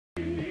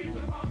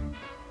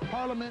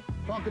Parliament,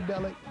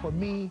 Funkadelic, for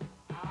me,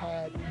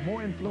 had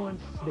more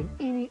influence than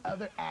any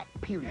other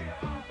act, period.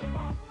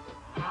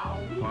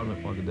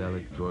 Parliament,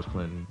 Funkadelic, George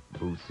Clinton,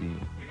 Bootsy,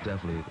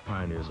 definitely the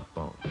pioneers of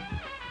funk.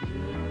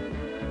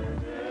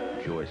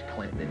 George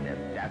Clinton and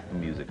them, that's the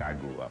music I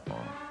grew up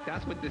on.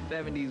 That's what the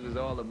 70s was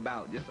all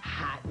about, just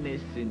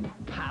hotness and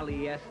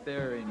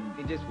polyester, and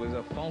it just was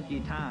a funky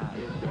time.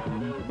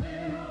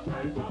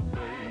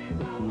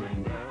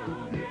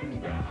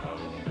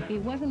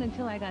 It wasn't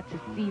until I got to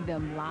see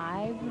them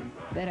live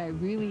that I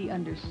really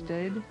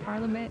understood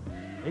Parliament.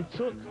 It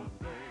took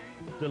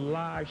the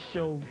live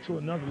show to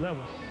another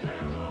level.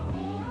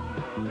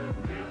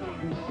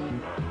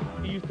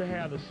 You used to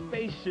have the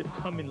spaceship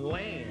come and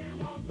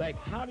land. Like,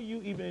 how do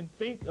you even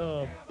think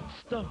of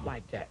stuff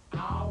like that?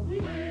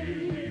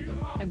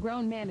 A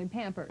grown man in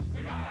Pampers.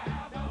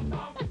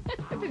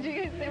 Did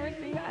you guys ever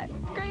see that?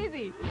 It's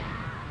crazy.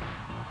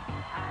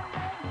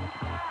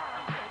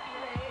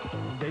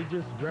 They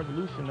just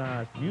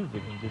revolutionized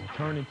music and just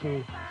turned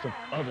into some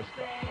other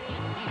stuff.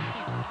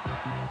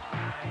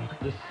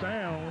 The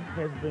sound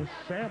has been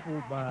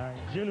sampled by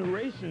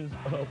generations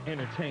of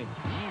entertainers.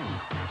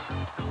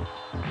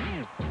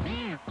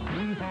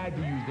 We had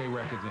to use their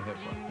records in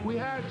hip-hop. We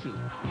had to.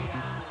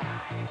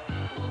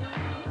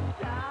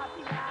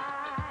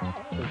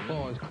 As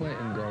far as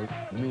Clinton goes,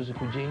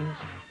 musical genius,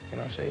 can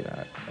I say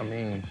that? I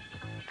mean,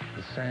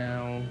 the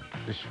sound,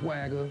 the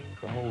swagger,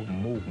 the whole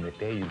movement.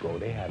 There you go.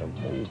 They had a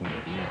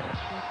movement.